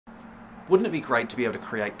wouldn't it be great to be able to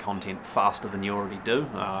create content faster than you already do?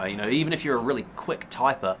 You know, even if you're a really quick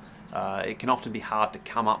typer, it can often be hard to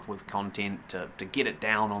come up with content, to get it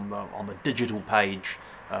down on the digital page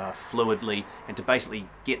fluidly, and to basically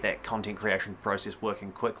get that content creation process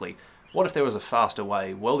working quickly. What if there was a faster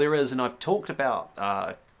way? Well, there is, and I've talked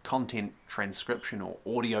about content transcription or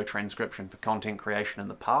audio transcription for content creation in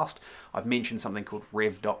the past. I've mentioned something called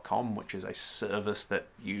rev.com, which is a service that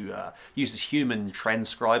uses human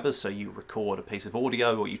transcribers. So you record a piece of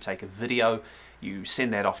audio or you take a video, you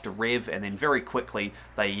send that off to Rev, and then very quickly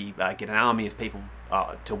they get an army of people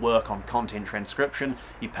to work on content transcription.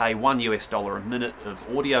 You pay $1 a minute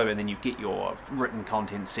of audio, and then you get your written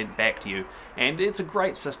content sent back to you. And it's a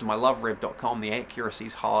great system. I love rev.com. The accuracy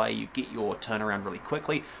is high. You get your turnaround really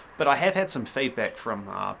quickly. But I have had some feedback from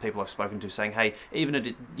people I've spoken to saying, hey, even at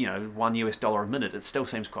 $1 a minute, it still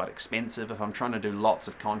seems quite expensive. If I'm trying to do lots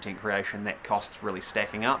of content creation, that cost's really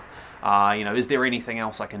stacking up. Is there anything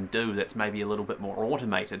else I can do that's maybe a little bit more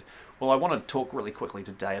automated? Well, I want to talk really quickly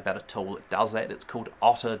today about a tool that does that. It's called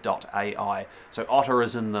Otter.ai. So Otter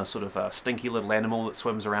is in the sort of stinky little animal that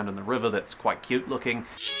swims around in the river that's quite cute looking.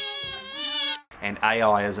 And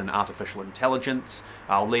AI is an artificial intelligence.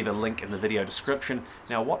 I'll leave a link in the video description.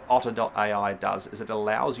 Now, what Otter.ai does is it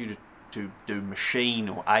allows you to do machine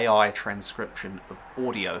or AI transcription of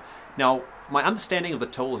audio. Now, my understanding of the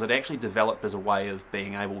tool is it actually developed as a way of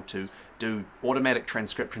being able to do automatic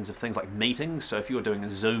transcriptions of things like meetings. So if you're doing a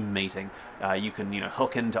Zoom meeting, you can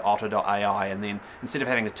hook into Otter.ai, and then instead of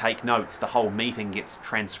having to take notes, the whole meeting gets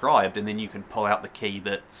transcribed, and then you can pull out the key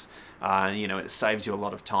bits. It saves you a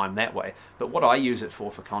lot of time that way. But what I use it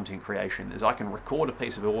for content creation is I can record a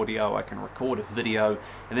piece of audio, I can record a video,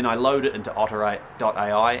 and then I load it into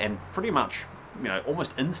Otter.ai, and pretty much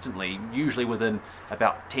almost instantly, usually within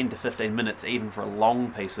about 10 to 15 minutes, even for a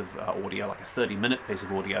long piece of audio, like a 30-minute piece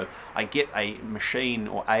of audio, I get a machine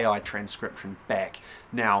or AI transcription back.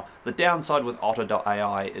 Now, the downside with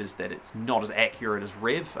Otter.ai is that it's not as accurate as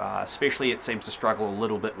Rev, especially it seems to struggle a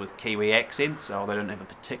little bit with Kiwi accents, so they don't have a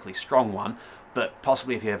particularly strong one. But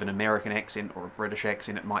possibly if you have an American accent or a British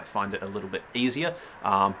accent, it might find it a little bit easier.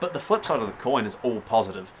 But the flip side of the coin is all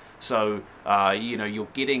positive. So, you're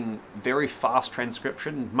getting very fast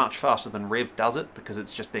transcription, much faster than Rev does it, because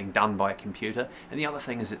it's just being done by a computer. And the other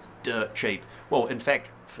thing is it's dirt cheap. Well, in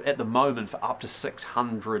fact, at the moment, for up to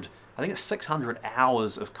 600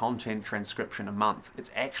 hours of content transcription a month,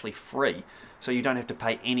 it's actually free. So you don't have to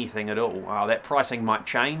pay anything at all. That pricing might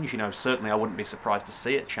change, certainly I wouldn't be surprised to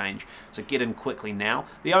see it change. So get in quickly now.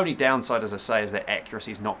 The only downside, as I say, is that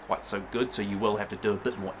accuracy is not quite so good, so you will have to do a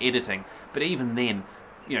bit more editing. But even then,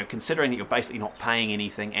 considering that you're basically not paying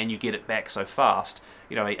anything and you get it back so fast,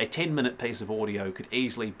 a 10-minute piece of audio could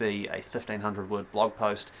easily be a 1,500-word blog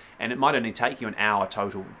post, and it might only take you an hour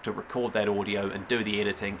total to record that audio and do the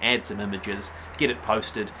editing, add some images, get it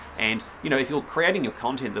posted. And if you're creating your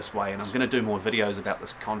content this way, and I'm going to do more videos about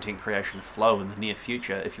this content creation flow in the near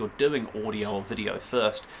future, if you're doing audio or video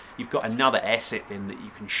first, you've got another asset then that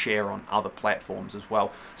you can share on other platforms as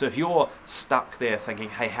well. So if you're stuck there thinking,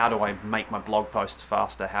 hey, how do I make my blog posts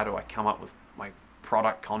faster? How do I come up with my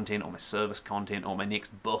product content or my service content or my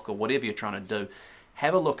next book or whatever you're trying to do,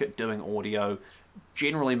 have a look at doing audio.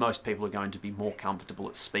 Generally, most people are going to be more comfortable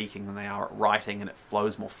at speaking than they are at writing, and it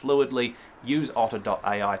flows more fluidly. Use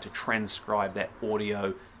Otter.ai to transcribe that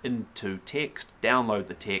audio into text, download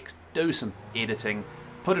the text, do some editing,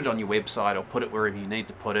 put it on your website or put it wherever you need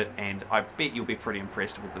to put it, and I bet you'll be pretty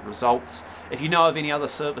impressed with the results. If you know of any other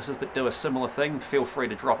services that do a similar thing, feel free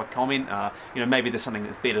to drop a comment. Maybe there's something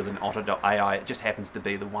that's better than Otter.ai. It just happens to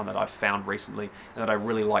be the one that I've found recently and that I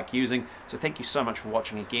really like using. So thank you so much for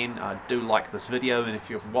watching again. Do like this video, and if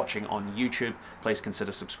you're watching on YouTube, please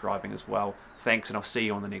consider subscribing as well. Thanks, and I'll see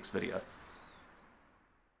you on the next video.